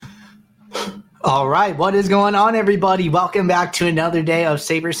All right, what is going on, everybody? Welcome back to another day of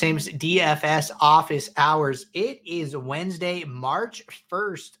SaberSim's DFS office hours. It is Wednesday, March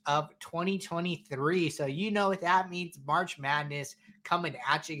 1st of 2023. So you know what that means. March Madness coming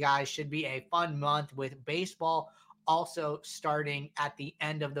at you guys. Should be a fun month with baseball also starting at the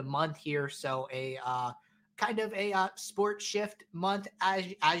end of the month here. So a kind of a sport shift month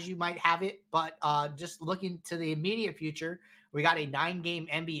as you might have it. But just looking to the immediate future, we got a 9-game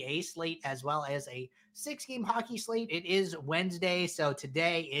NBA slate as well as a 6-game hockey slate. It is Wednesday, so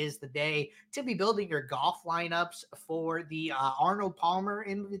today is the day to be building your golf lineups for the Arnold Palmer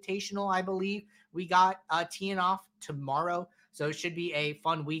Invitational, I believe. We got teeing off tomorrow, so it should be a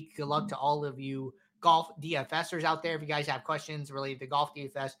fun week. Good luck to all of you golf DFSers out there. If you guys have questions related to golf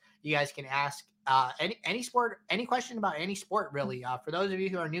DFS, you guys can ask any sport, any question about any sport, really. For those of you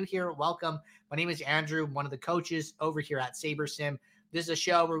who are new here, welcome. My name is Andrew, one of the coaches over here at SaberSim. This is a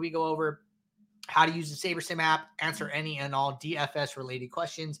show where we go over how to use the SaberSim app, answer any and all DFS related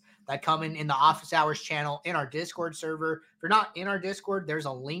questions that come in the office hours channel in our Discord server. If you're not in our Discord, there's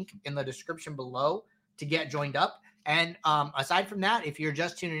a link in the description below to get joined up. And aside from that, if you're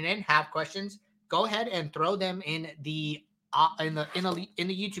just tuning in, have questions, go ahead and throw them in the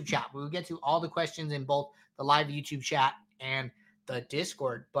YouTube chat. We will get to all the questions in both the live YouTube chat and the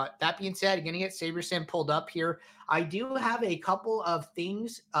Discord. But that being said, I'm going to get SaberSim pulled up here. I do have a couple of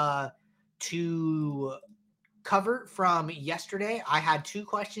things to cover from yesterday. I had 2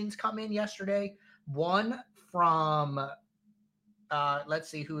 questions come in yesterday. One from, let's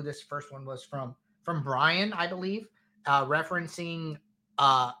see who this first one was from Brian, I believe, referencing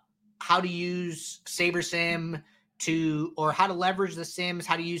how to use SaberSim or how to leverage the Sims,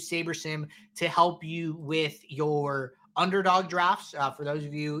 how to use SaberSim to help you with your underdog drafts. For those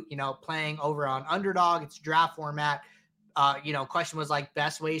of you, playing over on Underdog, it's draft format. Question was like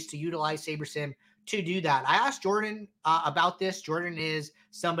best ways to utilize SaberSim to do that. I asked Jordan about this. Jordan is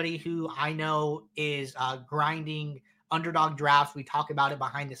somebody who I know is grinding underdog drafts. We talk about it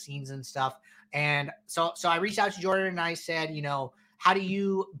behind the scenes and stuff. And so I reached out to Jordan and I said, how do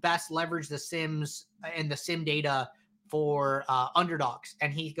you best leverage the Sims and the Sim data for underdogs?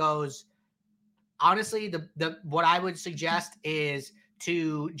 And he goes, honestly, the what I would suggest is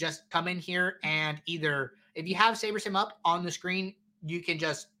to just come in here and either, if you have SaberSim up on the screen, you can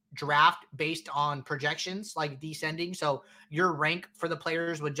just draft based on projections, like descending. So your rank for the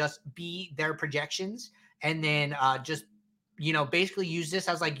players would just be their projections. And then just, basically use this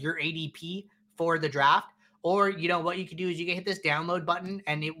as like your ADP for the draft. Or, what you can do is you can hit this download button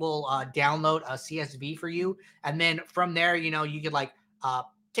and it will download a CSV for you. And then from there, you could like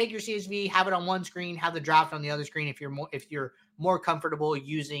take your CSV, have it on one screen, have the draft on the other screen if you're more comfortable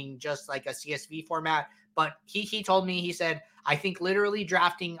using just like a CSV format. But he told me, he said, I think literally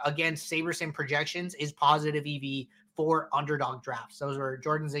drafting against SaberSim projections is positive EV for underdog drafts. Those were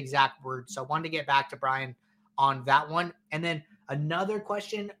Jordan's exact words. So I wanted to get back to Brian on that one. And then another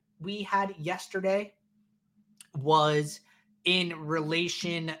question we had yesterday was in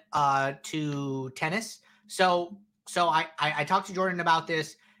relation to tennis. So I talked to Jordan about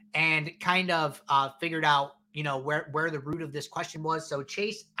this and kind of figured out, where the root of this question was. So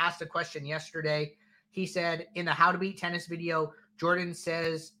Chase asked a question yesterday. He said in the How to Beat Tennis video, Jordan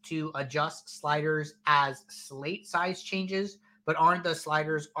says to adjust sliders as slate size changes, but aren't the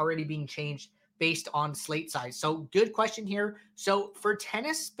sliders already being changed based on slate size? So good question here. So for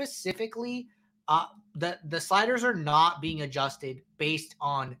tennis specifically, the sliders are not being adjusted based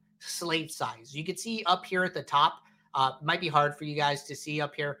on slate size. You can see up here at the top, might be hard for you guys to see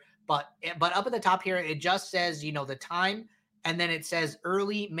up here, but up at the top here, it just says, the time, and then it says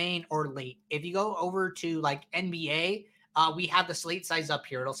early, main, or late. If you go over to like NBA, we have the slate size up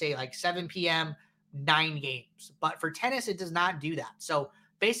here. It'll say like 7 p.m., 9 games. But for tennis, it does not do that. So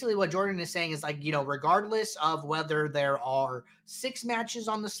basically what Jordan is saying is like, regardless of whether there are 6 matches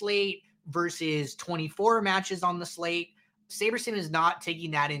on the slate versus 24 matches on the slate, SaberSim is not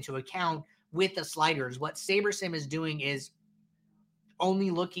taking that into account with the sliders. What SaberSim is doing is only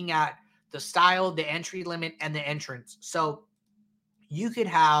looking at the style, the entry limit, and the entrance. So you could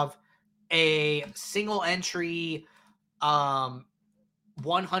have a single entry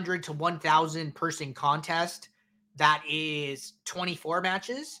 100 to 1,000 person contest that is 24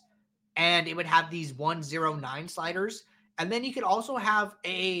 matches, and it would have these 109 sliders. And then you could also have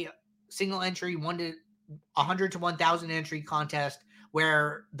a single entry 100 to 1,000 entry contest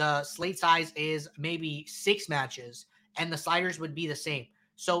where the slate size is maybe 6 matches and the sliders would be the same.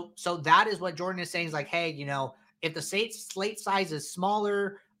 So that is what Jordan is saying is like, hey, if the slate size is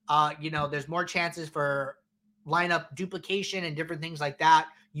smaller, there's more chances for lineup duplication and different things like that.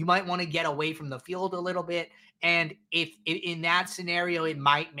 you might want to get away from the field a little bit. And if in that scenario, it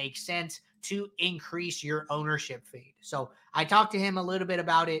might make sense to increase your ownership fade. So I talked to him a little bit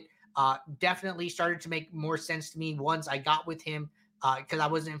about it. Definitely started to make more sense to me once I got with him, because I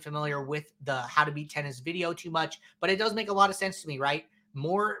wasn't familiar with the How to Beat Tennis video too much, but it does make a lot of sense to me, right?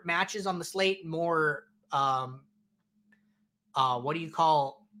 More matches on the slate, more what do you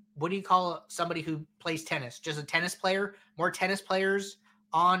call somebody who plays tennis? Just a tennis player. More tennis players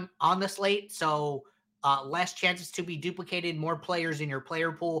on the slate, so less chances to be duplicated. More players in your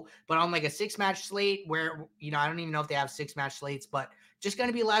player pool. But on like a 6-match slate, where I don't even know if they have 6-match slates, but just going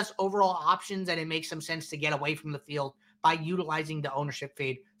to be less overall options, and it makes some sense to get away from the field by utilizing the ownership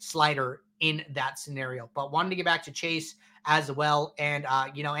fade slider in that scenario. But wanted to get back to Chase as well. And,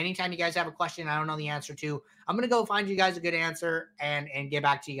 anytime you guys have a question I don't know the answer to, I'm going to go find you guys a good answer and get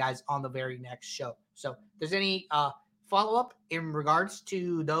back to you guys on the very next show. So if there's any follow-up in regards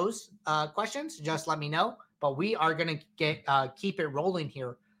to those questions, just let me know. But we are going to keep it rolling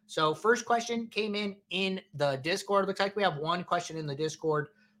here. So first question came in the Discord. Looks like we have one question in the Discord,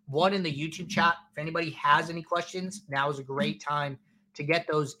 one in the YouTube chat. If anybody has any questions, now is a great time to get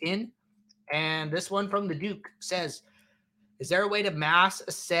those in. And this one from the Duke says, is there a way to mass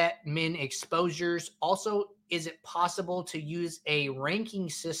set min exposures? Also, is it possible to use a ranking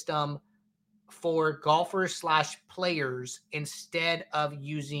system for golfers / players instead of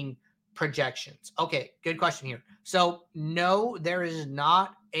using projections? Okay, good question here. So no, there is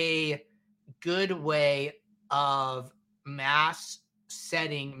not a good way of mass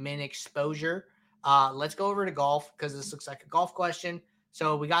setting min exposure. Let's go over to golf, because this looks like a golf question.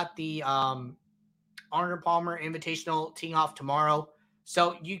 So we got the Arnold Palmer Invitational teeing off tomorrow.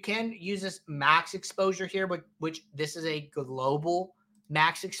 So you can use this max exposure here, but which this is a global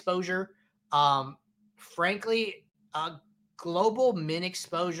max exposure. Frankly, global min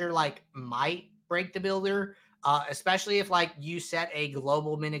exposure might break the builder, especially if you set a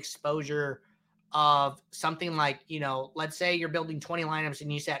global min exposure of something let's say you're building 20 lineups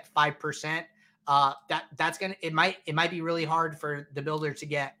and you set 5%. It might be really hard for the builder to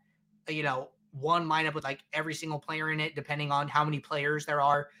get one lineup with every single player in it, depending on how many players there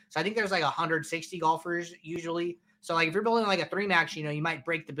are. So I think there's 160 golfers usually. So if you're building a 3-max, you might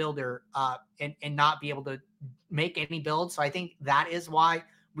break the builder and not be able to make any builds. So I think that is why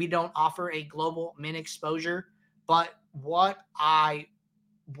we don't offer a global min exposure. But what I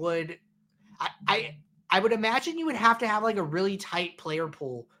would imagine you would have to have a really tight player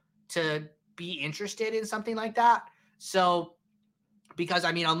pool to be interested in something like that. So because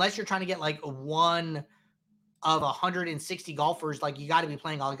unless you're trying to get one of 160 golfers, you got to be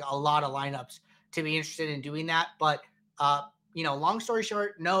playing a lot of lineups to be interested in doing that. But long story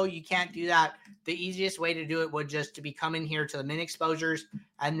short, no, you can't do that. The easiest way to do it would just to be coming here to the min exposures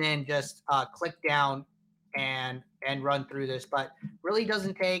and then just click down and run through this. But really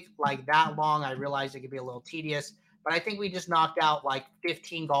doesn't take that long. I realize it could be a little tedious, but I think we just knocked out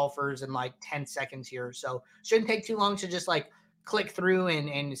 15 golfers in 10 seconds here. So shouldn't take too long to just click through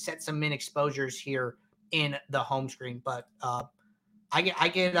and set some min exposures here in the home screen. But I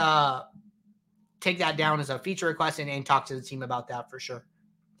could take that down as a feature request and talk to the team about that for sure.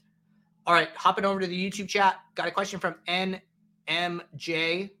 All right, hopping over to the YouTube chat. Got a question from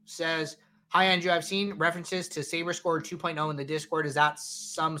NMJ. Says, hi, Andrew. I've seen references to SaberScore 2.0 in the Discord. Is that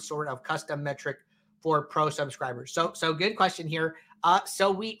some sort of custom metric for pro subscribers? So good question here.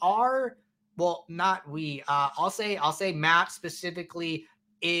 So we are... Well, not we. I'll say Matt specifically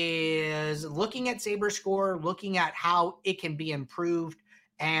is looking at SaberScore, looking at how it can be improved,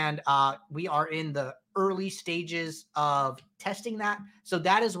 and we are in the early stages of testing that. So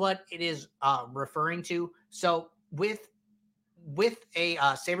that is what it is referring to. So with a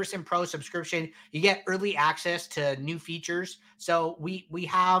SaberSim Pro subscription, you get early access to new features. So we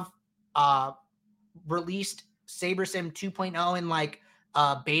have released SaberSim 2.0 in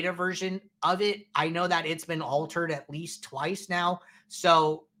beta version of it. I know that it's been altered at least twice now.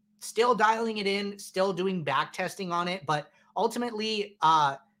 So still dialing it in, still doing back testing on it. But ultimately,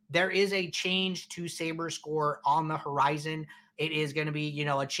 there is a change to SaberScore on the horizon. It is going to be,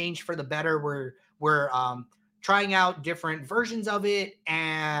 a change for the better. We're trying out different versions of it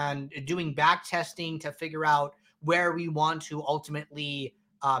and doing back testing to figure out where we want to ultimately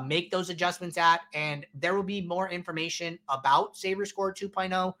make those adjustments at. And there will be more information about SaberScore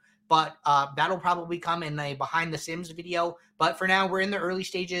 2.0, but that'll probably come in a behind the Sims video. But for now, we're in the early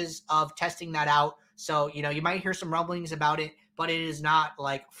stages of testing that out. So, you might hear some rumblings about it, but it is not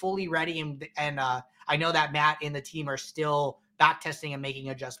fully ready. And I know that Matt and the team are still back testing and making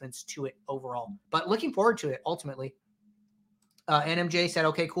adjustments to it overall, but looking forward to it ultimately. NMJ said,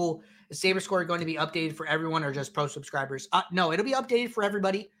 okay, cool. Is Saber Score going to be updated for everyone or just pro subscribers? No, it'll be updated for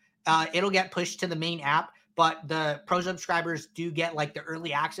everybody. It'll get pushed to the main app, but the pro subscribers do get like the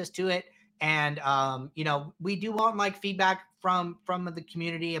early access to it. And, we do want like feedback from the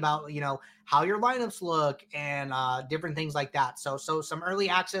community about, how your lineups look and different things like that. So some early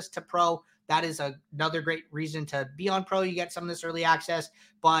access to pro. That is another great reason to be on pro. You get some of this early access,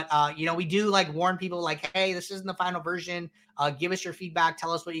 but we do like warn people like, hey, this isn't the final version. Give us your feedback.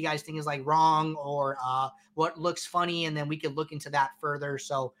 Tell us what you guys think is like wrong or what looks funny, and then we could look into that further.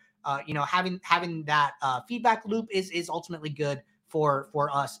 So having that feedback loop is ultimately good for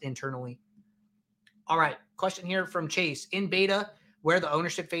us internally. All right, question here from Chase. In beta, where the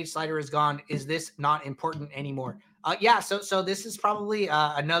ownership fade slider is gone, is this not important anymore? Yeah, so this is probably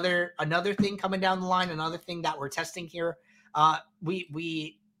another thing coming down the line, another thing that we're testing here.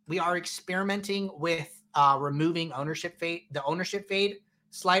 We are experimenting with removing the ownership fade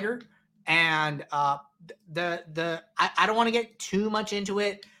slider, and I don't want to get too much into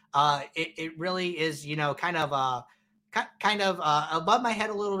it. It really is, kind of above my head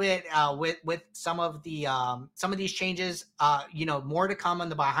a little bit with some of these changes. More to come on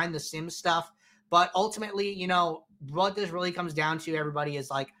the behind the scenes stuff. But ultimately, what this really comes down to, everybody,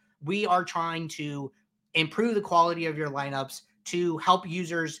 is like we are trying to improve the quality of your lineups to help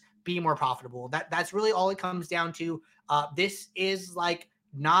users be more profitable. That's really all it comes down to. This is like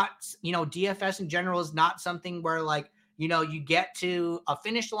not, DFS in general is not something where like, you get to a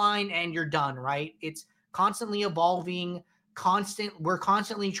finish line and you're done, right? It's constantly evolving, we're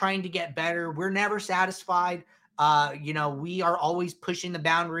constantly trying to get better. We're never satisfied. We are always pushing the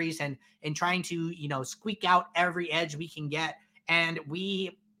boundaries and trying to, squeak out every edge we can get. And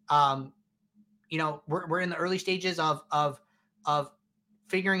we, we're in the early stages of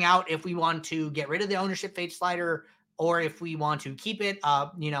figuring out if we want to get rid of the ownership fade slider or if we want to keep it.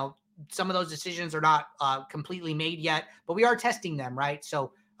 Some of those decisions are not completely made yet, but we are testing them, right?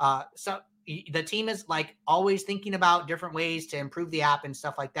 So the team is like always thinking about different ways to improve the app and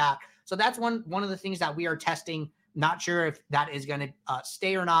stuff like that. So that's one of the things that we are testing. Not sure if that is going to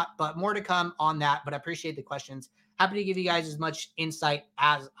stay or not, but more to come on that. But I appreciate the questions. Happy to give you guys as much insight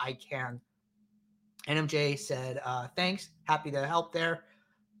as I can. NMJ said, thanks. Happy to help there.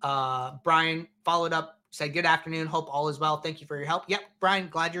 Brian followed up, said, good afternoon. Hope all is well. Thank you for your help. Yep, Brian,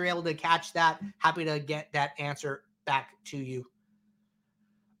 glad you're able to catch that. Happy to get that answer back to you.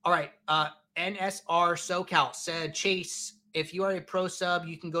 All right. NSR SoCal said, Chase, if you are a pro sub,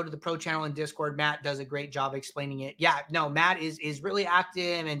 you can go to the pro channel in Discord. Matt does a great job explaining it. Yeah, no, Matt is really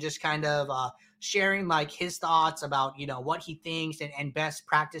active and just kind of sharing like his thoughts about, what he thinks and best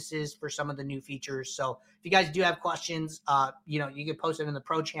practices for some of the new features. So if you guys do have questions, you can post it in the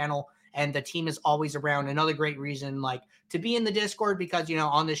pro channel and the team is always around. Another great reason like to be in the Discord because,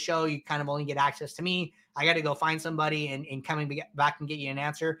 on this show, you kind of only get access to me. I got to go find somebody and coming back and get you an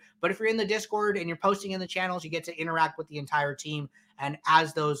answer. But if you're in the Discord and you're posting in the channels, you get to interact with the entire team. And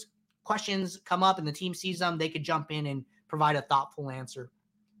as those questions come up and the team sees them, they could jump in and provide a thoughtful answer.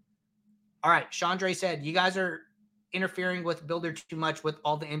 All right. Chandra said, you guys are interfering with Builder too much with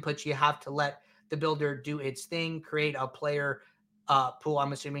all the inputs. You have to let the Builder do its thing, create a player pool,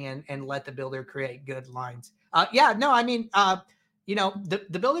 I'm assuming, and let the Builder create good lines. The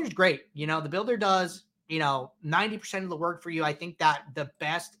Builder is great. The Builder does 90% of the work for you. I think that the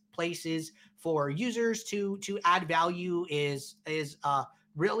best places for users to add value is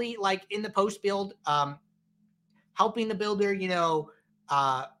really like in the post build, helping the Builder,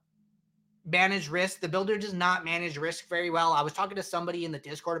 manage risk. The Builder does not manage risk very well. I was talking to somebody in the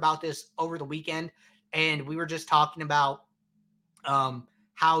Discord about this over the weekend, and we were just talking about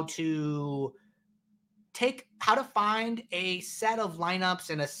how to find a set of lineups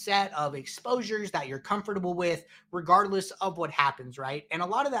and a set of exposures that you're comfortable with, regardless of what happens, right? And a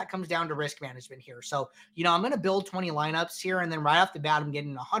lot of that comes down to risk management here. So, I'm going to build 20 lineups here, and then right off the bat, I'm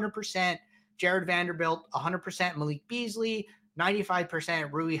getting 100% Jared Vanderbilt, 100% Malik Beasley,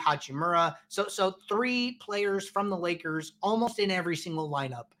 95% Rui Hachimura. So 3 players from the Lakers almost in every single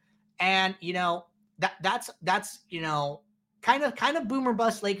lineup. And, that's kind of boomer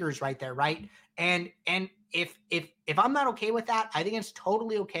bust Lakers right there, right? And if I'm not okay with that, I think it's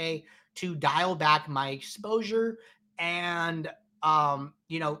totally okay to dial back my exposure and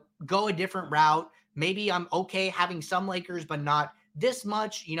go a different route. Maybe I'm okay having some Lakers, but not this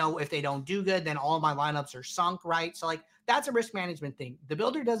much. If they don't do good, then all of my lineups are sunk, right? So like that's a risk management thing. The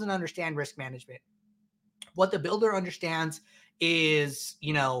Builder doesn't understand risk management. What the Builder understands is,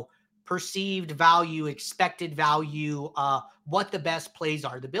 perceived value, expected value, what the best plays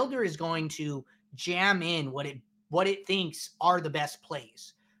are. The Builder is going to jam in what it what it thinks are the best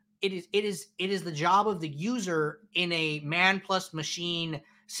plays. It is the job of the user in a man plus machine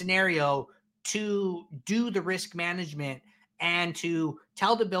scenario to do the risk management and to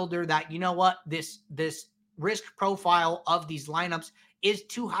tell the builder that, you know what, this risk profile of these lineups is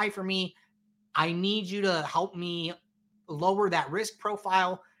too high for me. I need you to help me lower that risk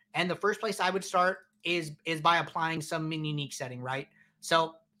profile. And the first place I would start is by applying some min unique setting, right?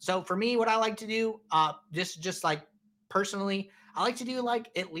 So for me, what I like to do, just like personally, I like to do like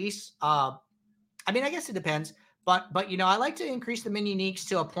at least I mean, I guess it depends, but I like to increase the min uniques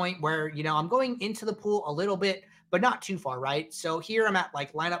to a point where I'm going into the pool a little bit, but not too far, right? So here I'm at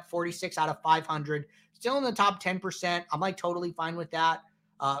like lineup 46 out of 500, still in the top 10%. I'm like totally fine with that.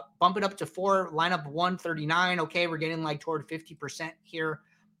 Bump it up to 4, lineup 139. Okay, we're getting like toward 50% here.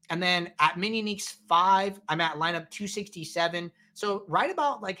 And then at min uniques 5, I'm at lineup 267. So right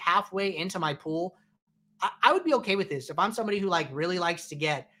about like halfway into my pool, I would be okay with this. If I'm somebody who like really likes to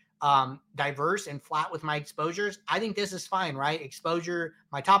get diverse and flat with my exposures, I think this is fine, right? Exposure,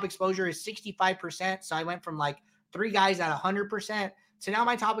 my top exposure is 65%. So I went from like 3 guys at 100%. So now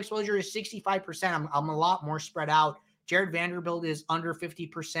my top exposure is 65%. I'm a lot more spread out. Jared Vanderbilt is under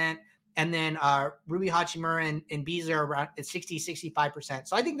 50%. And then Ruby Hachimura and Beasley are around at 60, 65%.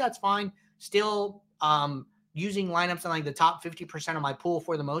 So I think that's fine. Still using lineups in like the top 50% of my pool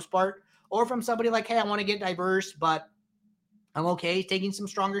for the most part. Or from somebody like, hey, I want to get diverse, but I'm okay taking some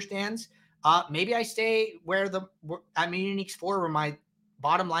stronger stands. Maybe I stay where at min uniques 4, where my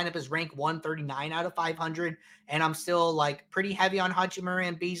bottom lineup is ranked 139 out of 500, and I'm still like pretty heavy on Hachimura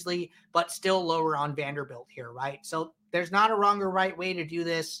and Beasley, but still lower on Vanderbilt here, right? So there's not a wrong or right way to do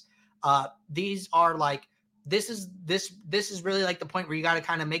this. These are like this is really like the point where you got to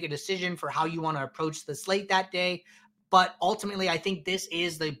kind of make a decision for how you want to approach the slate that day. But ultimately, I think this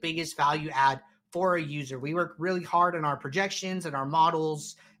is the biggest value add for a user. We work really hard on our projections and our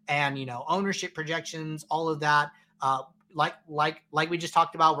models and, ownership projections, all of that. Like we just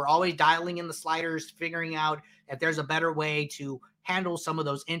talked about, we're always dialing in the sliders, figuring out if there's a better way to handle some of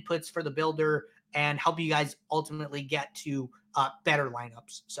those inputs for the builder and help you guys ultimately get to better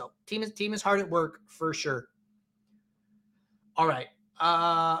lineups. So team is hard at work for sure. All right.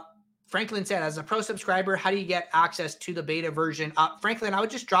 Franklin said, as a pro subscriber, how do you get access to the beta version? Franklin, I would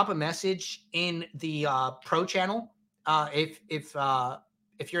just drop a message in the pro channel. If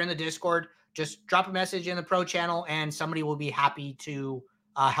you're in the Discord, just drop a message in the pro channel and somebody will be happy to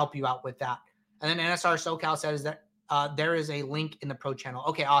help you out with that. And then NSR SoCal says that there is a link in the pro channel.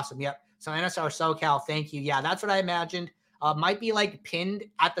 Okay, awesome. Yep. So NSR SoCal, thank you. Yeah, that's what I imagined. Might be like pinned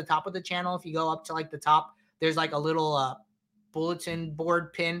at the top of the channel. If you go up to like the top, there's like a little bulletin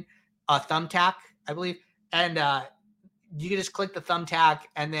board pin. Thumbtack, I believe. And you can just click the thumbtack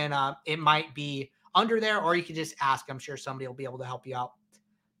and then it might be under there, or you can just ask. I'm sure somebody will be able to help you out.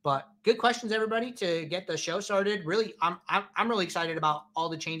 But good questions, everybody, to get the show started. Really, I'm really excited about all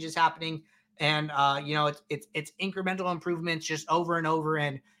the changes happening. And it's incremental improvements just over and over,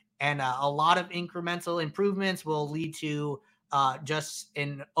 and a lot of incremental improvements will lead to just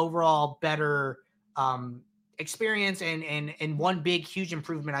an overall better experience and one big huge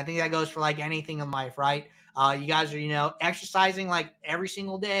improvement. I think that goes for like anything in life, right? You guys are exercising like every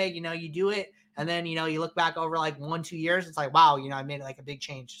single day. You do it, and then you look back over like 1-2 years, it's like, wow, I made like a big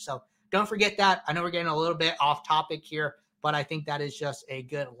change. So don't forget that. I know we're getting a little bit off topic here, but I think that is just a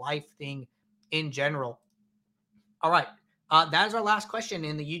good life thing in general. All right, that is our last question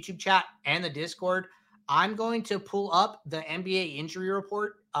in the YouTube chat and the Discord. I'm going to pull up the NBA injury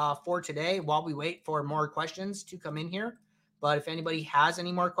report for today while we wait for more questions to come in here. But if anybody has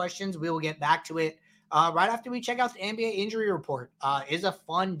any more questions, we will get back to it right after we check out the NBA injury report. Is a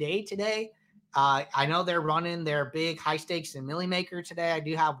fun day today. I know they're running their big high stakes and Millie Maker today. I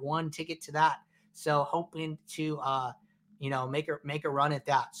do have one ticket to that, so hoping to make a run at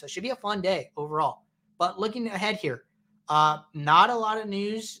that. So it should be a fun day overall. But looking ahead here, not a lot of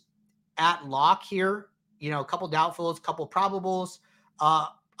news at lock here. A couple doubtfuls, a couple probables,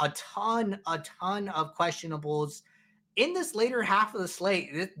 a ton of questionables in this later half of the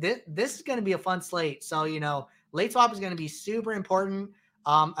slate. This is going to be a fun slate. So, late swap is going to be super important.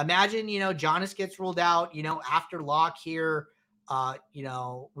 Imagine, Giannis gets ruled out, after lock here.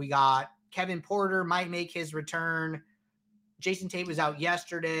 We got Kevin Porter might make his return. Jason Tate was out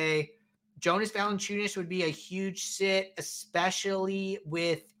yesterday. Jonas Valanciunas would be a huge sit, especially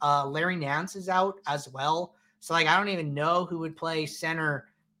with Larry Nance is out as well. So, I don't even know who would play center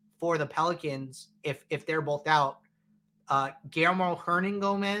for the Pelicans if they're both out. Guillermo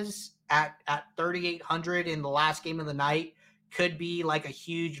Hernan-Gomez at 3,800 in the last game of the night could be like a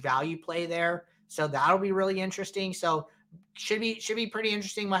huge value play there. So that'll be really interesting. So should be pretty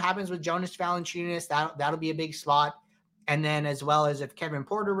interesting what happens with Jonas Valanciunas. That'll be a big spot. And then as well as if Kevin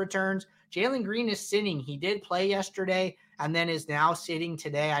Porter returns, Jalen Green is sitting. He did play yesterday and then is now sitting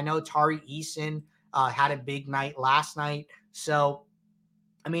today. I know Tari Eason had a big night last night. So,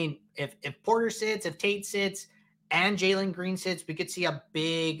 I mean, if Porter sits, if Tate sits, and Jalen Green sits, we could see a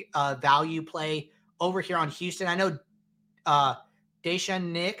big value play over here on Houston. I know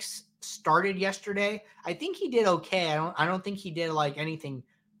Daishen Nix started yesterday. I think he did okay. I don't think he did like anything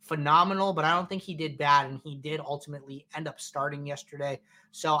phenomenal, but I don't think he did bad. And he did ultimately end up starting yesterday.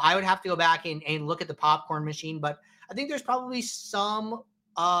 So I would have to go back and look at the popcorn machine. But I think there's probably some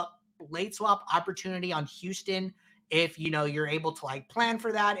late swap opportunity on Houston if you're able to like plan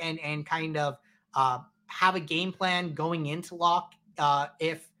for that and kind of have a game plan going into lock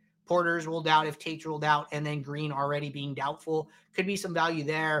if Porter's ruled out, if Tate's ruled out, and then Green already being doubtful. Could be some value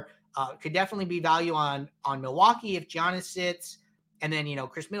there. Could definitely be value on Milwaukee if Giannis sits, and then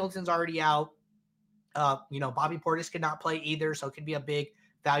Chris Middleton's already out. Bobby Portis could not play either, so it could be a big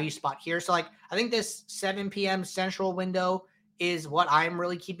value spot here. So like I think this 7 p.m. Central window is what I'm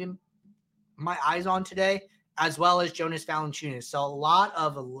really keeping my eyes on today, as well as Jonas Valanciunas. So a lot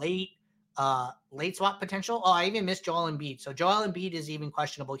of late swap potential. Oh, I even missed Joel Embiid. So Joel Embiid is even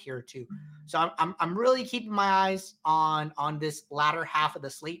questionable here too. So I'm really keeping my eyes on this latter half of the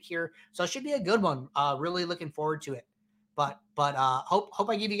slate here. So it should be a good one. Really looking forward to it. But hope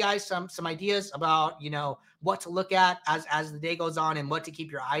I give you guys some ideas about what to look at as the day goes on and what to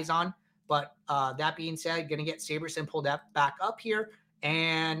keep your eyes on. But that being said, going to get Saberson pulled back up here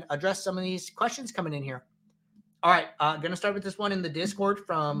and address some of these questions coming in here. All right, going to start with this one in the Discord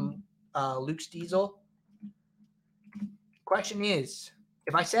from Luke Stiesel. Question is,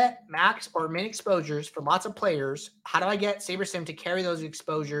 if I set max or min exposures for lots of players, how do I get SaberSim to carry those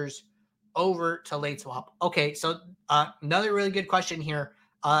exposures over to late swap? Okay, so another really good question here.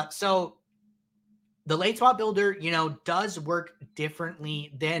 So the late swap builder, does work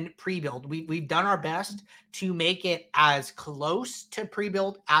differently than pre-build. We've done our best to make it as close to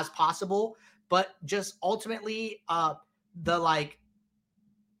pre-build as possible, but just ultimately the like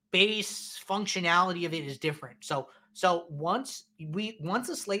base functionality of it is different. So once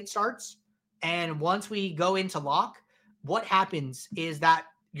a slate starts and once we go into lock, what happens is that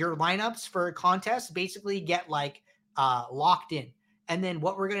your lineups for contests basically get like locked in. And then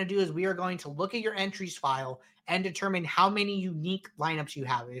what we're going to do is we are going to look at your entries file and determine how many unique lineups you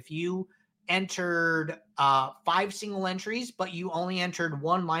have. If you entered 5 single entries, but you only entered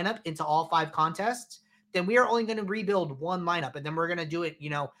one lineup into all 5 contests, then we are only going to rebuild one lineup. And then we're going to do it,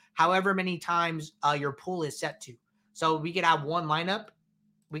 however many times your pool is set to. So we could have one lineup.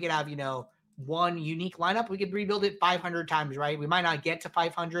 We could have, one unique lineup. We could rebuild it 500 times, right? We might not get to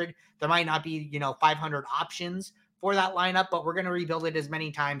 500. There might not be, 500 options for that lineup, but we're going to rebuild it as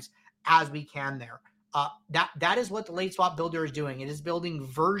many times as we can there. That is what the late swap builder is doing. It is building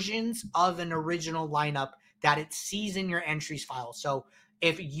versions of an original lineup that it sees in your entries file. So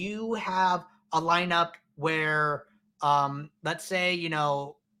if you have a lineup where, let's say,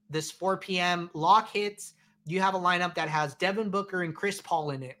 this 4 p.m. lock hits, you have a lineup that has Devin Booker and Chris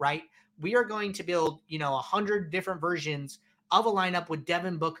Paul in it, right? We are going to build, 100 different versions of a lineup with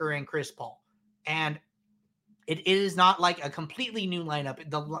Devin Booker and Chris Paul. And it is not like a completely new lineup.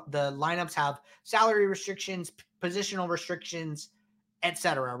 The lineups have salary restrictions, positional restrictions,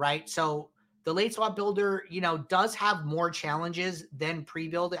 etc. Right? So the late swap builder, does have more challenges than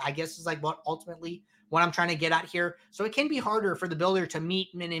pre-build. I guess is like what I'm trying to get at here. So it can be harder for the builder to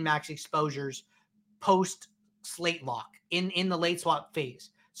meet min and max exposures post slate lock in the late swap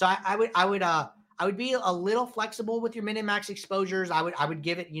phase. So I would be a little flexible with your min and max exposures. I would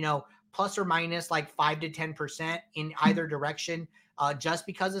give it, plus or minus like 5 to 10% in either direction, just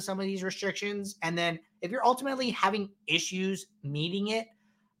because of some of these restrictions. And then if you're ultimately having issues meeting it,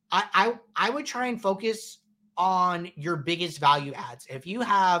 I would try and focus on your biggest value adds. If you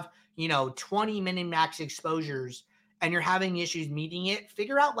have, 20 min and max exposures and you're having issues meeting it,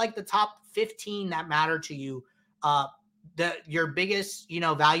 figure out like the top 15 that matter to you, your biggest,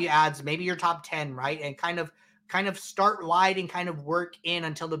 value adds, maybe your top 10, right? And kind of start wide and kind of work in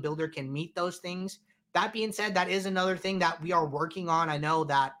until the builder can meet those things. That being said, that is another thing that we are working on. I know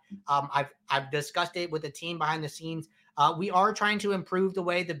that I've discussed it with the team behind the scenes. We are trying to improve the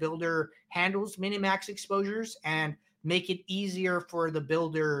way the builder handles min and max exposures and make it easier for the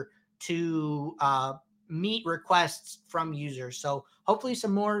builder to meet requests from users. So hopefully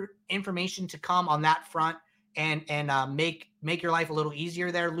some more information to come on that front and make your life a little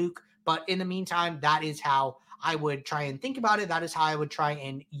easier there, Luke. But in the meantime, that is how I would try and think about it. That is how I would try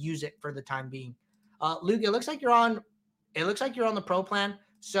and use it for the time being. Luke, it looks like you're on the pro plan.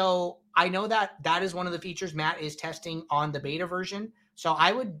 So I know that is one of the features Matt is testing on the beta version. So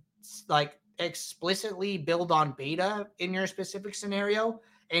I would like explicitly build on beta in your specific scenario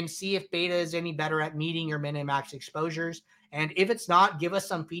and see if beta is any better at meeting your min and max exposures. And if it's not, give us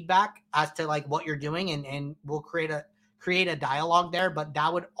some feedback as to like what you're doing, and we'll create a dialogue there. But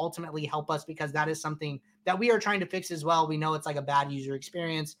that would ultimately help us, because that is something that we are trying to fix as well. We know it's like a bad user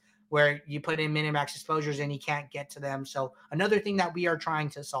experience where you put in min and max exposures and you can't get to them. So another thing that we are trying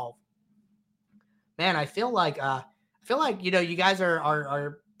to solve. Man, I feel like you guys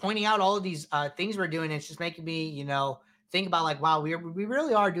are pointing out all of these things we're doing. It's just making me think about like, wow, we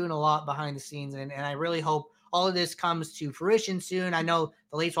really are doing a lot behind the scenes, and I really hope all of this comes to fruition soon. I know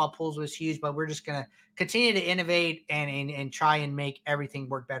the late swap pools was huge, but we're just gonna continue to innovate and try and make everything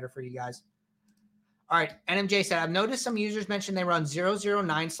work better for you guys. All right, NMJ said, I've noticed some users mention they run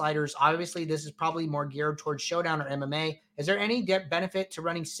 009 sliders. Obviously, this is probably more geared towards Showdown or MMA. Is there any benefit to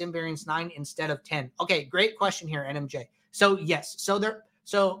running Sim Variance 9 instead of 10? Okay, great question here, NMJ. So, yes.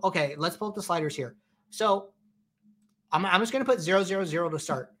 Okay, let's pull up the sliders here. So, I'm just going to put 000 to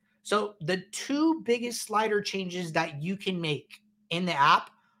start. So, the two biggest slider changes that you can make in the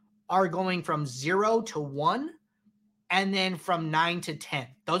app are going from 0 to 1, and then from 9 to 10.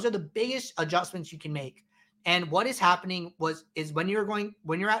 Those are the biggest adjustments you can make. And what is happening is when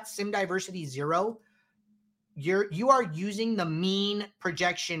you're at Sim Diversity 0, you are using the mean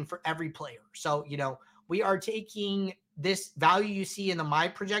projection for every player. So, we are taking this value you see in the my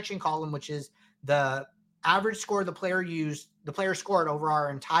projection column, which is the average score the player scored over our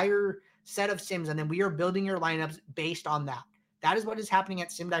entire set of sims, and then we are building your lineups based on that. That is what is happening at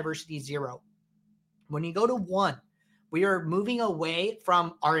Sim Diversity 0. When you go to 1, we are moving away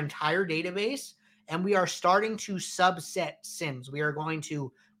from our entire database, and we are starting to subset sims. We are going to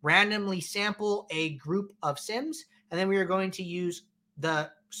randomly sample a group of sims, and then we are going to use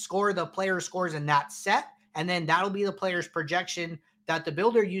the score the player scores in that set, and then that'll be the player's projection that the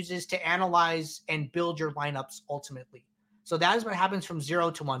builder uses to analyze and build your lineups ultimately. So that is what happens from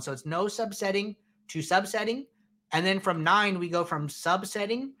 0 to 1. So it's no subsetting to subsetting, and then from 9, we go from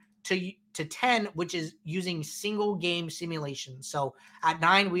subsetting to 10, which is using single game simulation. So at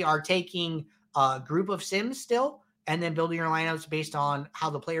 9, we are taking a group of sims still, and then building your lineups based on how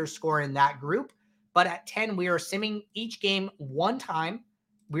the players score in that group. But at 10, we are simming each game one time.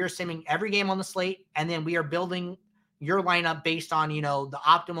 We are simming every game on the slate, and then we are building your lineup based on, the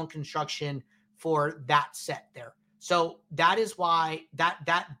optimal construction for that set there. So that is why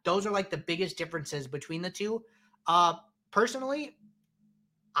those are like the biggest differences between the two. Personally,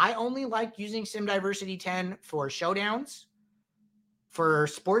 I only like using Sim Diversity 10 for showdowns, for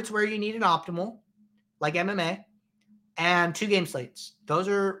sports where you need an optimal, like MMA, and 2-game slates. Those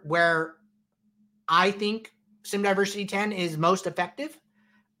are where I think Sim Diversity 10 is most effective.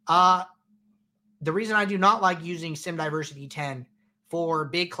 The reason I do not like using Sim Diversity 10 for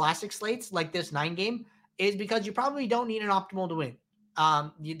big classic slates like this 9-game is because you probably don't need an optimal to win.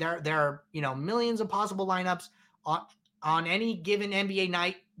 There are millions of possible lineups on any given NBA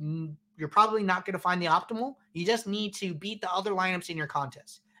night. You're probably not going to find the optimal. You just need to beat the other lineups in your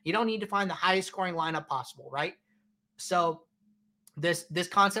contest. You don't need to find the highest scoring lineup possible, right? So this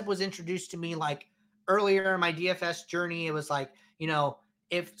concept was introduced to me like earlier in my DFS journey. It was like,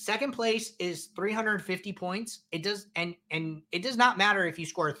 if second place is 350 points, it does and it does not matter if you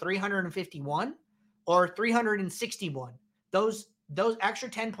score 351 or 361. Those extra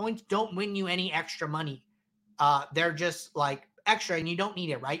 10 points don't win you any extra money. They're just like extra, and you don't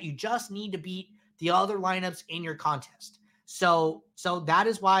need it, right? You just need to beat the other lineups in your contest. So that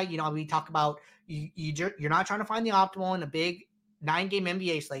is why, we talk about you're not trying to find the optimal in a big 9-game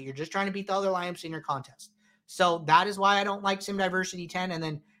NBA slate. You're just trying to beat the other lineups in your contest. So that is why I don't like Sim Diversity 10. And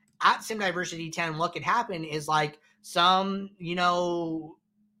then at Sim Diversity 10, what could happen is like some,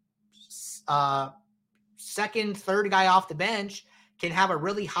 second, third guy off the bench can have a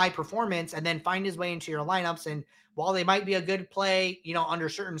really high performance and then find his way into your lineups. And while they might be a good play, under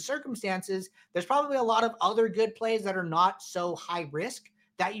certain circumstances, there's probably a lot of other good plays that are not so high risk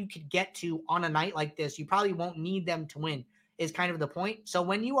that you could get to on a night like this. You probably won't need them to win, is kind of the point. So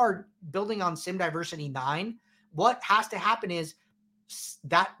when you are building on Sim Diversity 9, what has to happen is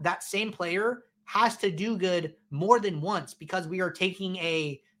that same player has to do good more than once, because we are taking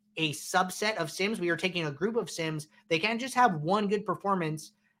a subset of sims. We are taking a group of sims. They can't just have one good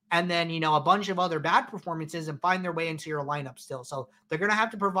performance and then, a bunch of other bad performances and find their way into your lineup still. So they're going to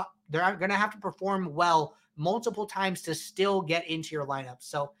have to perform well multiple times to still get into your lineup.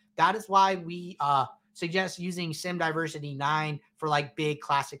 So that is why we suggest using Sim Diversity 9 for like big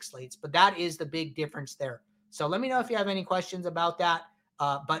classic slates. But that is the big difference there. So let me know if you have any questions about that.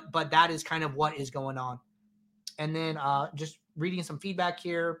 But that is kind of what is going on. And then just reading some feedback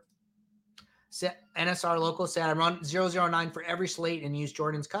here. NSR Local said, I run 009 for every slate and use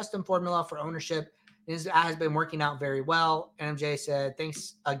Jordan's custom formula for ownership. This has been working out very well. NMJ said,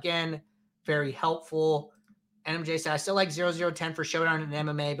 thanks again. Very helpful. NMJ said, I still like 0010 for Showdown and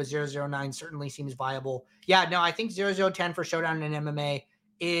MMA, but 009 certainly seems viable. Yeah, no, I think 0010 for Showdown and MMA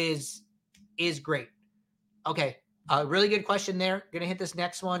is great. Okay, really good question there. Going to hit this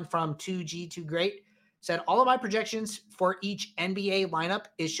next one from 2G2 Great. Said, all of my projections for each NBA lineup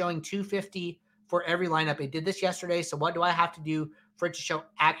is showing 250 for every lineup. It did this yesterday, so what do I have to do for it to show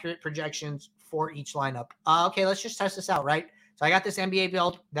accurate projections for each lineup? Okay, let's just test this out, right? So I got this NBA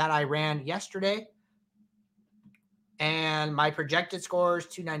build that I ran yesterday, and my projected scores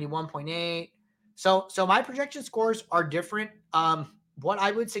 291.8. So my projected scores are different. What I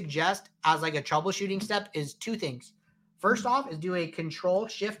would suggest as like a troubleshooting step is two things. First off is do a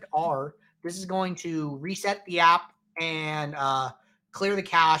Control-Shift-R. This is going to reset the app and clear the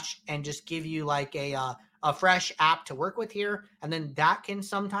cache and just give you like a fresh app to work with here. And then that can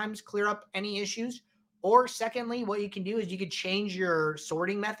sometimes clear up any issues. Or secondly, what you can do is you could change your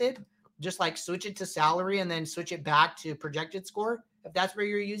sorting method, just like switch it to salary and then switch it back to projected score if that's where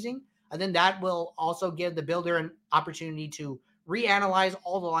you're using. And then that will also give the builder an opportunity to reanalyze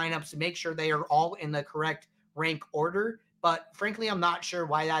all the lineups to make sure they are all in the correct rank order. But frankly, I'm not sure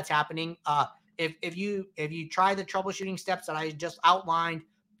why that's happening. If you try the troubleshooting steps that I just outlined,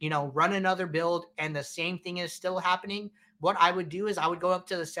 run another build and the same thing is still happening, what I would do is I would go up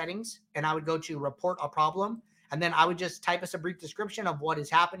to the settings and I would go to report a problem. And then I would just type us a brief description of what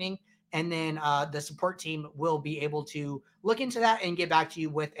is happening. And then the support team will be able to look into that and get back to you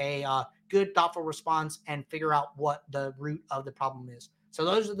with a good, thoughtful response and figure out what the root of the problem is. So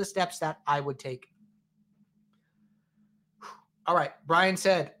those are the steps that I would take. All right. Brian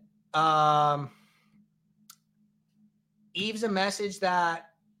said, Eve's a message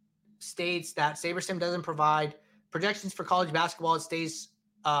that states that SaberSim doesn't provide projections for college basketball. It stays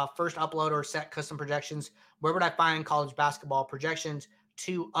first upload or set custom projections. Where would I find college basketball projections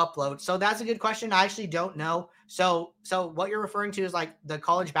to upload? So that's a good question. I actually don't know. So what you're referring to is like the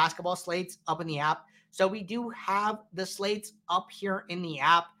college basketball slates up in the app. So we do have the slates up here in the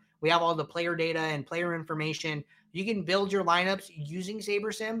app. We have all the player data and player information. You can build your lineups using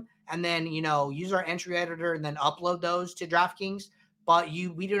SaberSim and then, use our entry editor and then upload those to DraftKings. But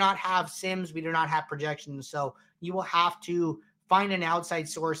we do not have sims. We do not have projections. So you will have to find an outside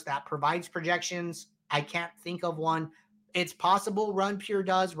source that provides projections. I can't think of one. It's possible RunPure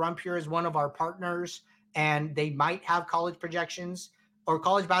does. RunPure is one of our partners, and they might have college projections or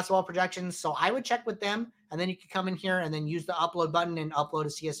college basketball projections. So I would check with them, and then you can come in here and then use the upload button and upload a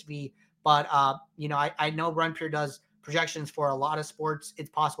CSV. But, I know RunPure does projections for a lot of sports. It's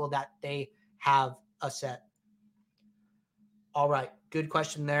possible that they have a set. All right. Good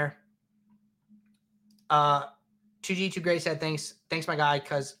question there. 2G2 Gray said, thanks, my guy,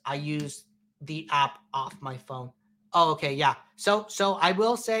 because I use the app off my phone. Oh, okay. Yeah. So I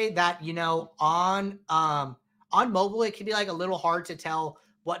will say that, on mobile, it can be like a little hard to tell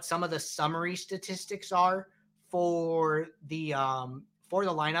what some of the summary statistics are for the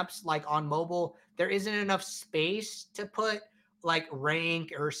lineups. Like on mobile, there isn't enough space to put like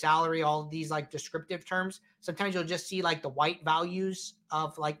rank or salary, all of these like descriptive terms. Sometimes you'll just see like the white values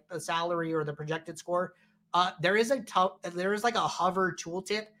of like the salary or the projected score. There is like a hover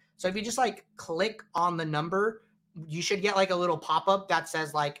tooltip. So if you just like click on the number, you should get like a little pop-up that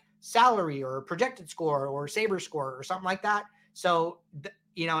says like salary or projected score or Saber score or something like that. So,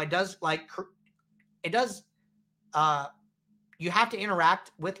 it does you have to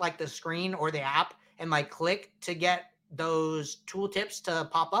interact with like the screen or the app and like click to get those tooltips to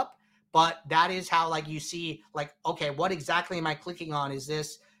pop up. But that is how like you see like, okay, what exactly am I clicking on? Is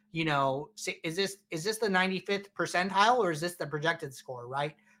this, is this the 95th percentile or is this the projected score?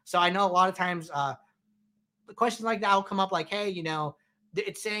 Right. So I know a lot of times questions like that will come up like, hey,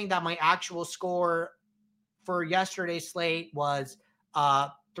 it's saying that my actual score for yesterday's slate was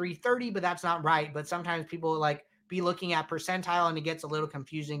 330, but that's not right. But sometimes people like be looking at percentile and it gets a little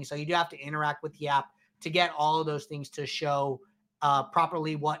confusing. So you do have to interact with the app to get all of those things to show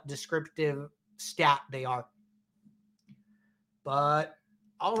properly what descriptive stat they are. But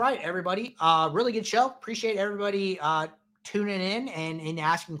all right, everybody, really good show. Appreciate everybody tuning in and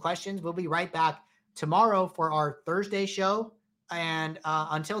asking questions. We'll be right back tomorrow for our Thursday show. And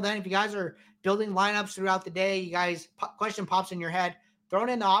until then, if you guys are building lineups throughout the day, you guys question pops in your head, throw it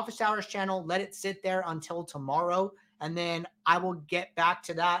in the office hours channel, let it sit there until tomorrow, and then I will get back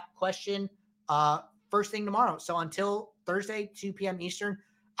to that question first thing tomorrow. So until Thursday, 2 p.m. Eastern,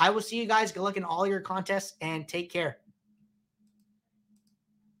 I will see you guys. Good luck in all your contests and take care.